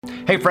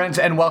Hey friends,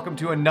 and welcome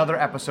to another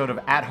episode of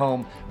At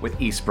Home with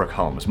Eastbrook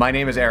Homes. My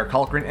name is Eric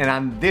Hulkran, and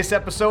on this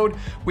episode,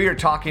 we are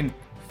talking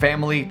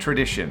family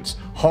traditions,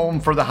 home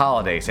for the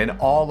holidays, and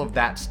all of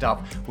that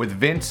stuff with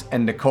Vince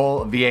and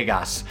Nicole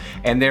Villegas.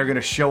 And they're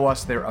gonna show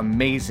us their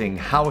amazing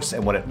house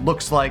and what it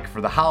looks like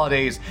for the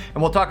holidays.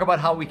 And we'll talk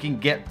about how we can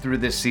get through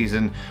this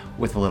season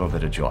with a little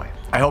bit of joy.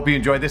 I hope you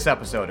enjoyed this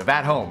episode of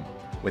At Home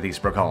with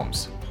Eastbrook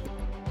Homes.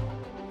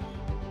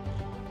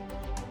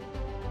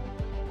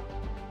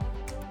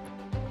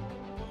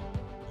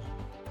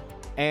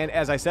 And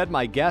as I said,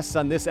 my guests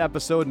on this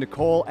episode,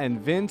 Nicole and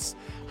Vince,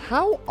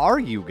 how are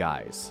you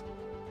guys?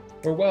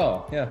 We're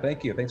well. Yeah,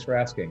 thank you. Thanks for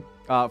asking.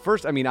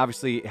 First, I mean,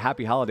 obviously,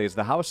 happy holidays.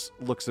 The house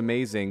looks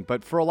amazing,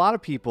 but for a lot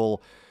of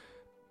people,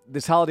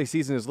 this holiday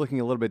season is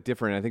looking a little bit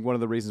different. I think one of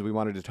the reasons we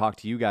wanted to talk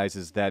to you guys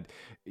is that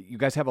you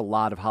guys have a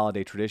lot of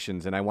holiday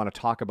traditions, and I want to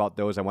talk about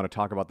those. I want to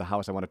talk about the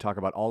house. I want to talk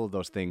about all of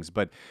those things.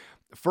 But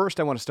first,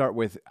 I want to start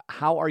with,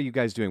 how are you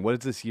guys doing? What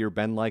has this year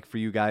been like for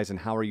you guys, and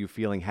how are you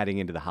feeling heading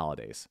into the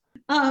holidays?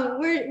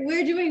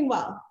 We're doing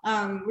well.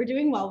 We're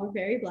doing well. We're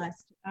very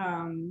blessed.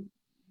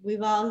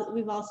 We've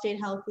all stayed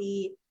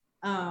healthy.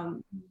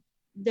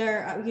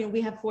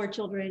 We have 4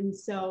 children,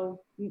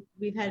 so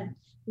we've had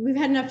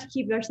enough to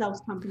keep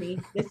ourselves company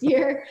this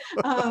year.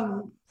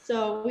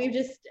 So we've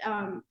just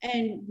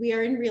and we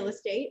are in real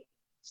estate.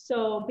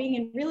 So being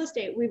in real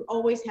estate, we've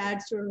always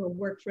had sort of a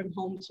work from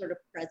home sort of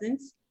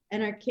presence,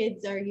 and our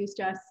kids are used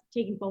to us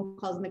taking phone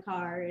calls in the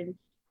car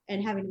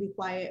and having to be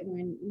quiet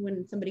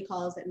when somebody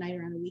calls at night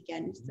or on the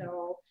weekend.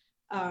 So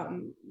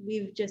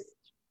we've just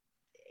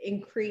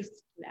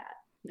increased that.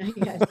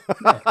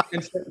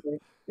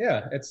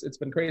 Yeah, it's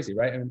been crazy,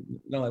 right? And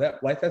no,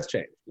 that life has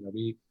changed. You know,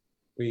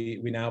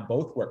 we now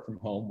both work from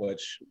home,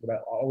 which that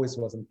always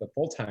wasn't the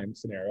full-time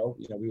scenario.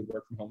 You know, we would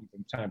work from home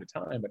from time to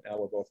time, but now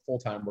we're both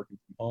full-time working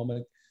from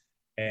home.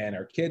 And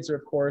our kids are,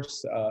 of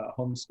course,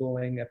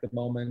 homeschooling at the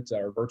moment,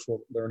 or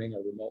virtual learning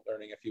or remote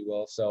learning, if you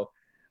will. So,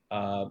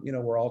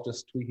 we're all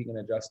just tweaking and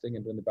adjusting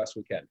and doing the best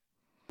we can.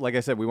 Like I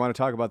said, we want to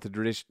talk about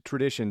the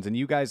traditions, and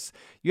you guys,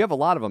 you have a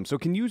lot of them. So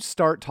can you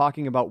start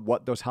talking about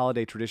what those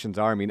holiday traditions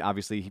are? I mean,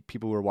 obviously,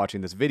 people who are watching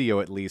this video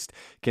at least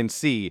can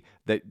see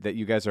that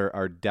you guys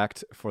are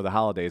decked for the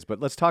holidays, but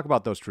let's talk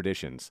about those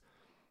traditions.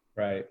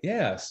 Right.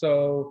 Yeah.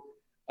 So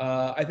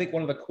I think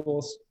one of the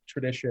coolest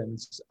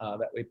traditions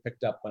that we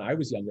picked up when I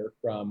was younger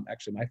from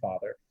actually my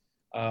father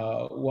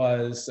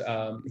was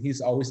he's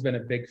always been a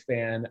big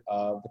fan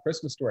of The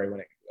Christmas Story.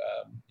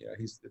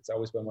 It's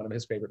always been one of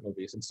his favorite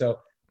movies. And so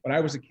when I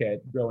was a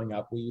kid growing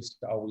up, we used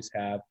to always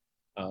have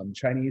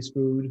Chinese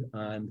food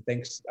on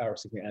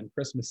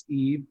Christmas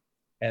Eve.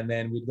 And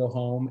then we'd go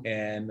home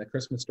and The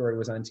Christmas Story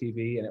was on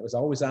TV, and it was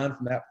always on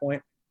from that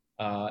point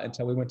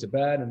until we went to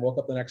bed and woke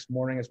up the next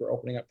morning as we're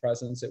opening up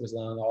presents. It was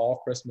on all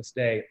Christmas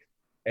Day.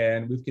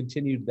 And we've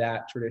continued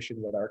that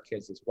tradition with our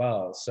kids as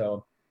well.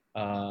 So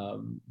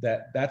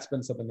that's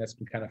been something that's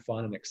been kind of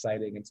fun and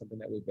exciting, and something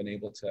that we've been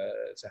able to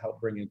help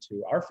bring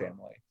into our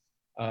family.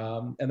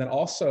 And then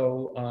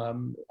also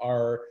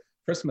our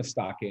Christmas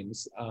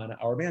stockings on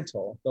our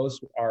mantle. Those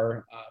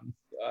are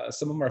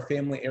some of our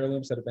family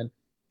heirlooms that have been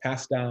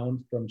passed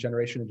down from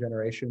generation to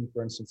generation.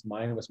 For instance,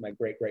 mine was my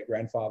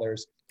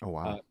great-great-grandfather's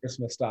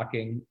Christmas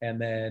stocking.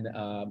 And then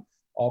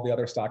all the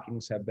other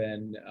stockings have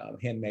been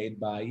handmade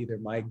by either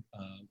my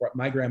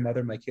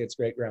grandmother, my kid's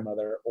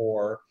great-grandmother,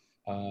 or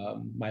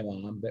my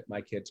mom,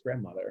 my kid's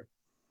grandmother.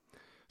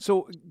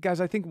 So,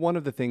 guys, I think one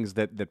of the things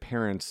that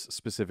parents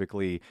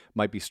specifically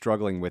might be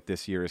struggling with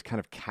this year is kind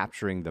of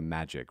capturing the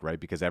magic, right?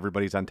 Because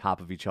everybody's on top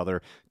of each other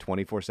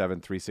 24/7,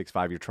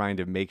 365. You're trying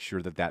to make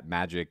sure that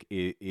magic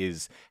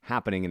is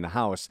happening in the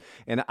house.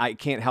 And I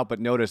can't help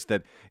but notice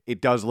that it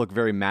does look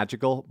very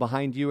magical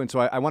behind you. And so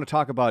I want to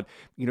talk about,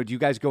 do you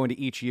guys go into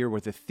each year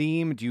with a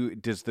theme?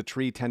 Does the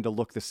tree tend to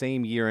look the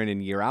same year in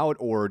and year out,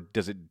 or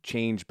does it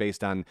change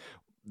based on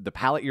the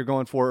palette you're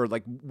going for? Or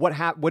like what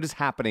is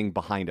happening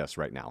behind us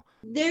right now?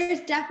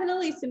 There's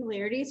definitely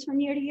similarities from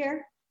year to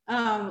year.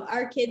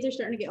 Our kids are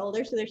starting to get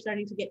older, so they're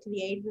starting to get to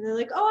the age where they're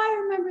like, oh, I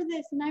remember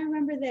this and I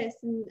remember this,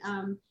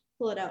 and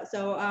pull it out.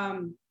 So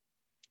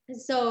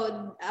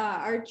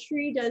our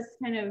tree does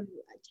kind of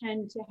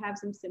tend to have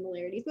some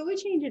similarities, but we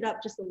change it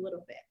up just a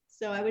little bit.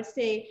 So I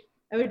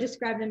would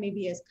describe them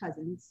maybe as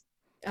cousins.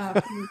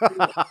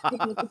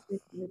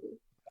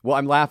 Well,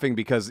 I'm laughing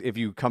because if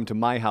you come to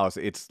my house,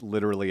 it's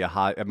literally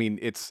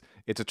it's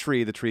a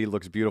tree. The tree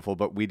looks beautiful,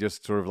 but we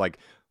just sort of like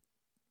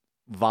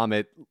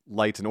vomit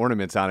lights and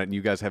ornaments on it. And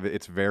you guys have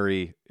it's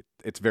very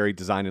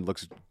designed and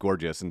looks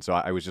gorgeous. And so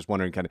I was just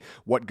wondering kind of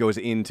what goes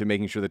into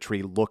making sure the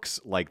tree looks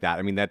like that.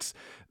 I mean, that's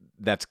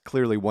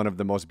clearly one of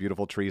the most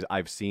beautiful trees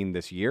I've seen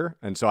this year.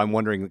 And so I'm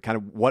wondering kind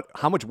of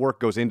how much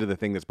work goes into the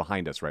thing that's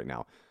behind us right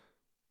now.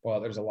 Well,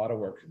 there's a lot of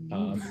work.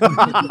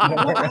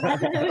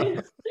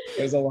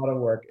 There's a lot of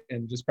work,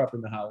 and just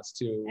prepping the house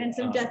too. And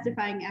some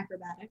justifying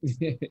acrobatics.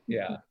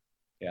 Yeah.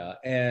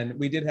 And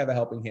we did have a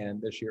helping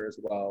hand this year as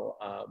well.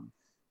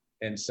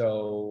 And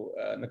so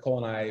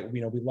Nicole and I,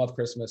 we love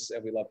Christmas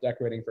and we love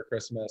decorating for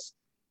Christmas.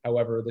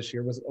 However, this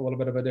year was a little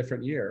bit of a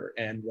different year.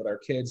 And with our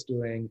kids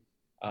doing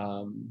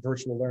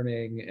virtual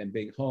learning and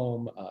being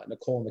home,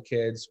 Nicole and the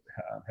kids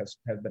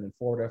have been in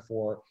Florida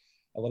for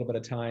a little bit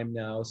of time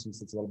now,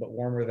 since it's a little bit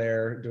warmer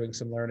there, doing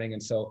some learning.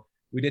 And so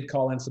we did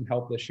call in some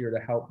help this year to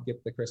help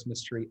get the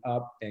Christmas tree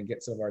up and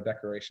get some of our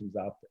decorations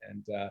up.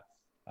 And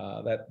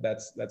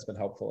that's been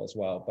helpful as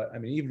well. But I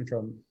mean, even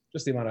from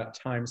just the amount of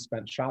time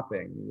spent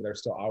shopping, there's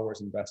still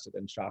hours invested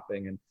in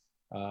shopping. And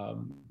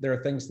there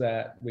are things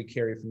that we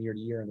carry from year to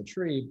year in the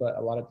tree, but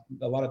a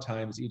lot of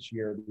times each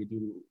year we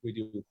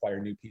do acquire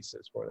new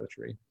pieces for the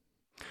tree.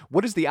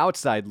 What does the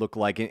outside look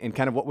like, and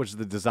kind of what was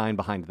the design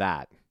behind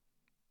that?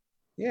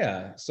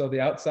 Yeah, so the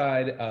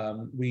outside,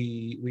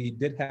 we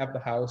did have the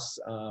house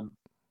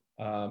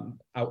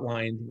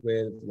outlined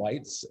with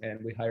lights, and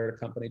we hired a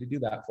company to do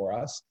that for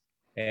us,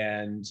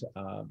 and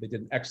they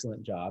did an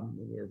excellent job.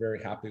 We were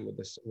very happy with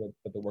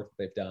the work that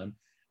they've done.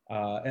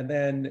 And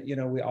then,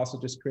 we also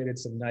just created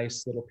some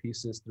nice little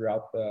pieces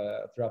throughout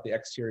the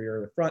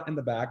exterior, the front and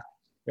the back.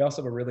 We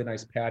also have a really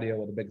nice patio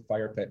with a big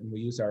fire pit, and we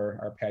use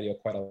our patio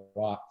quite a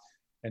lot.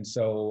 And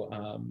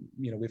so,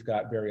 we've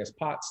got various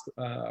pots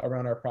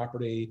around our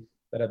property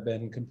that have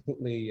been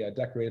completely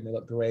decorated, and they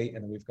look great.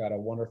 And we've got a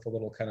wonderful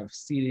little kind of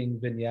seating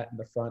vignette in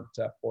the front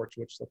porch,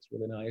 which looks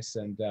really nice.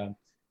 And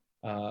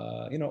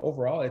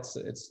overall, it's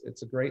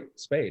a great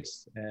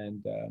space.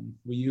 And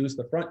we use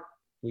the front,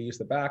 we use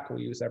the back,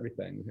 we use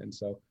everything. And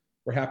so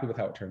we're happy with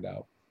how it turned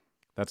out.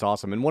 That's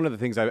awesome. And one of the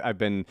things I've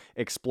been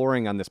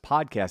exploring on this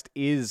podcast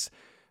is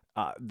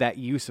that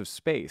use of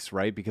space,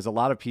 right? Because a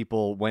lot of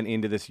people went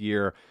into this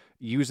year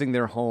using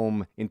their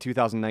home in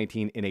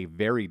 2019 in a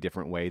very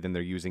different way than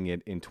they're using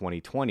it in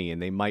 2020. And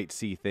they might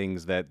see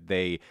things that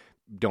they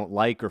don't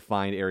like, or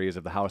find areas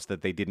of the house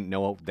that they didn't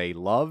know they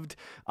loved.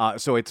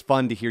 So it's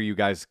fun to hear you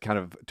guys kind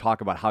of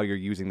talk about how you're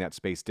using that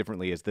space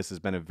differently, as this has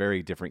been a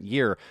very different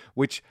year,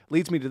 which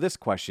leads me to this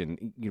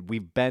question.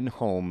 We've been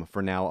home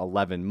for now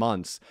 11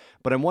 months,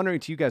 but I'm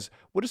wondering to you guys,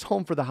 what does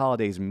home for the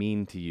holidays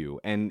mean to you?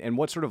 And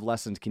what sort of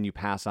lessons can you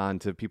pass on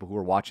to people who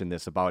are watching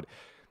this about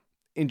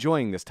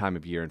enjoying this time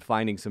of year and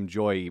finding some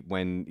joy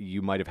when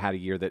you might have had a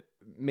year that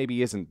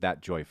maybe isn't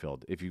that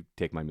joy-filled, if you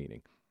take my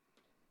meaning?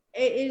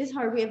 It is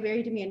hard. We have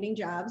very demanding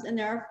jobs, and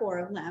there are 4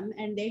 of them,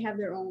 and they have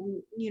their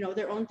own,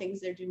 their own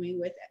things they're doing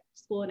with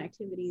school and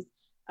activities.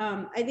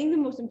 I think the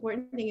most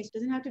important thing is it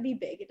doesn't have to be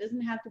big. It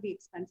doesn't have to be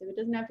expensive. It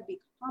doesn't have to be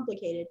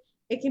complicated.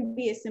 It can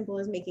be as simple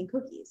as making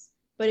cookies.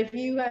 But if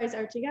you guys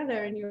are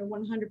together and you're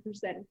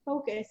 100%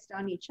 focused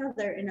on each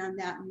other and on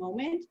that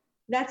moment,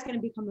 that's going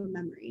to become a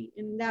memory,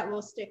 and that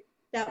will stick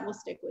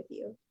with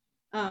you.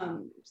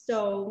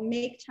 So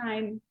make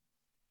time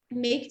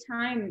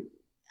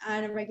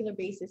on a regular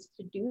basis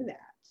to do that,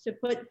 to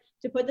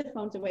put the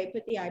phones away,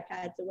 put the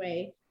iPads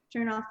away,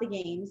 turn off the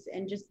games,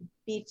 and just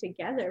be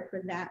together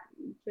for that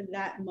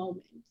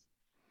moment.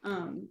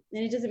 And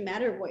it doesn't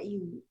matter what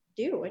you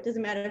do. It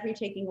doesn't matter if you're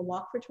taking a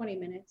walk for 20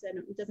 minutes, and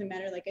it doesn't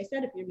matter, like I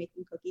said, if you're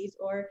making cookies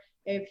or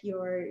if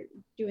you're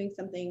doing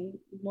something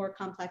more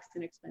complex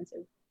and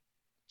expensive.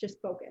 Just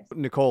focus.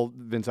 Nicole,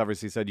 Vince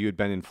obviously said you had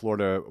been in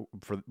Florida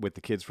with the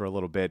kids for a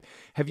little bit.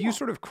 Have you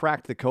sort of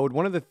cracked the code?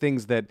 One of the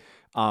things that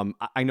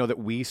I know that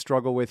we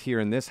struggle with here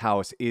in this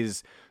house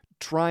is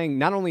trying,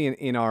 not only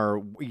in our,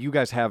 you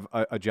guys have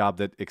a job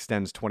that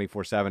extends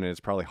 24/7, and it's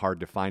probably hard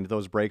to find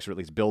those breaks, or at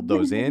least build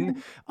those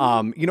in.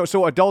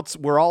 So adults,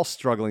 we're all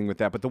struggling with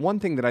that. But the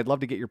one thing that I'd love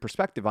to get your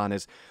perspective on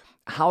is,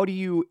 how do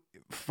you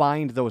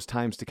find those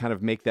times to kind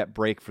of make that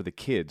break for the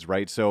kids,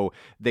 right? So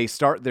they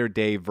start their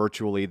day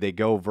virtually, they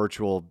go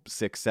virtual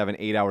 6, 7,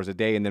 8 hours a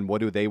day. And then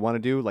what do they want to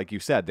do? Like you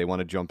said, they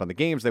want to jump on the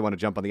games, they want to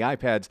jump on the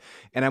iPads.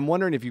 And I'm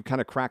wondering if you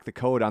kind of crack the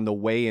code on the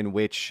way in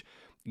which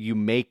you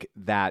make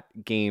that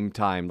game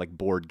time, like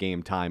board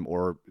game time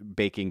or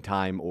baking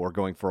time or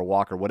going for a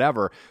walk or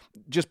whatever,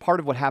 just part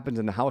of what happens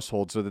in the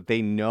household, so that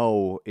they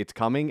know it's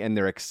coming and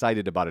they're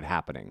excited about it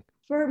happening.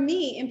 For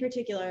me in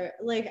particular,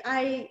 like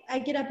I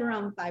get up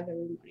around 5 every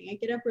morning. I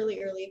get up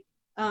really early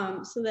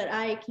so that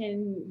I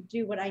can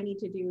do what I need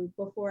to do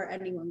before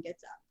anyone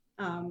gets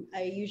up.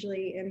 I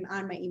usually am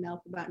on my email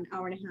for about an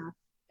hour and a half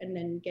and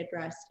then get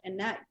dressed. And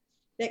that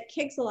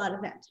kicks a lot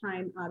of that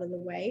time out of the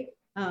way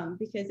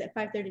because at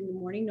 5:30 in the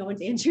morning, no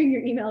one's answering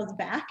your emails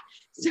back.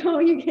 So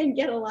you can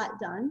get a lot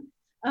done.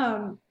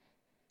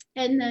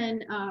 And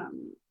then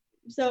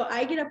so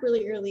I get up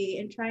really early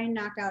and try and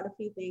knock out a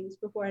few things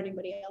before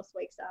anybody else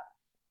wakes up.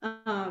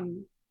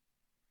 And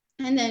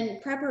then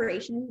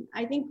preparation.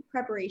 I think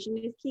preparation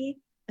is key,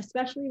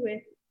 especially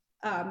with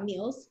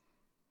meals,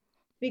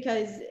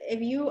 because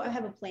if you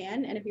have a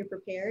plan and if you're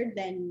prepared,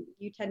 then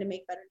you tend to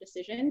make better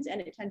decisions,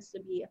 and it tends to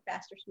be a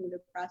faster,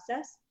 smoother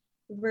process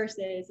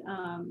versus,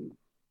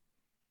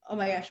 oh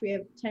my gosh, we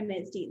have 10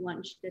 minutes to eat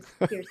lunch.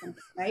 Here's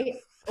something, right?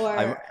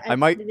 Or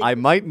I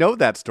might know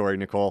that story,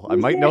 Nicole. I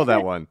might know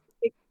that one.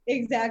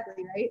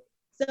 Exactly, right?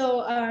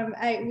 So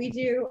we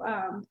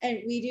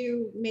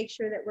do make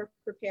sure that we're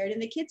prepared,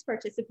 and the kids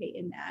participate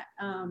in that.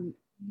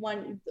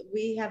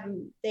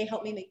 They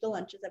help me make the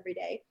lunches every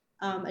day.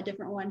 A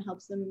different one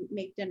helps us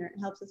make dinner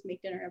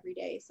every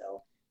day.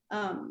 So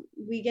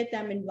we get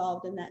them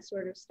involved in that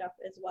sort of stuff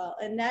as well.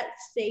 And that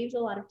saves a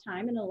lot of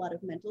time and a lot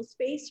of mental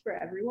space for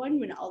everyone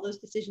when all those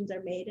decisions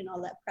are made and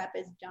all that prep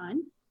is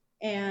done.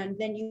 And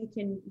then you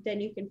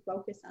can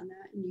focus on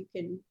that, and you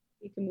can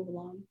move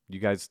along. You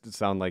guys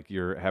sound like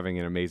you're having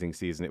an amazing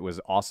season. It was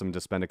awesome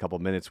to spend a couple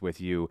minutes with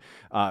you.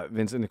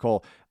 Vince and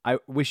Nicole, I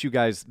wish you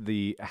guys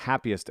the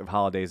happiest of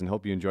holidays and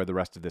hope you enjoy the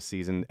rest of this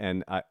season.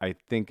 And I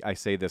think I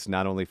say this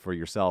not only for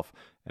yourself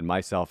and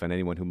myself and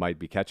anyone who might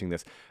be catching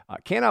this.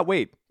 Cannot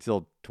wait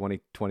till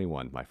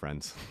 2021, my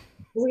friends.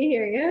 We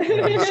hear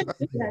you.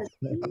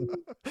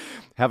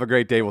 Have a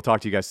great day. We'll talk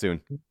to you guys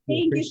soon.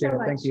 Thank you so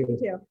much. Thank you. You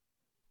too.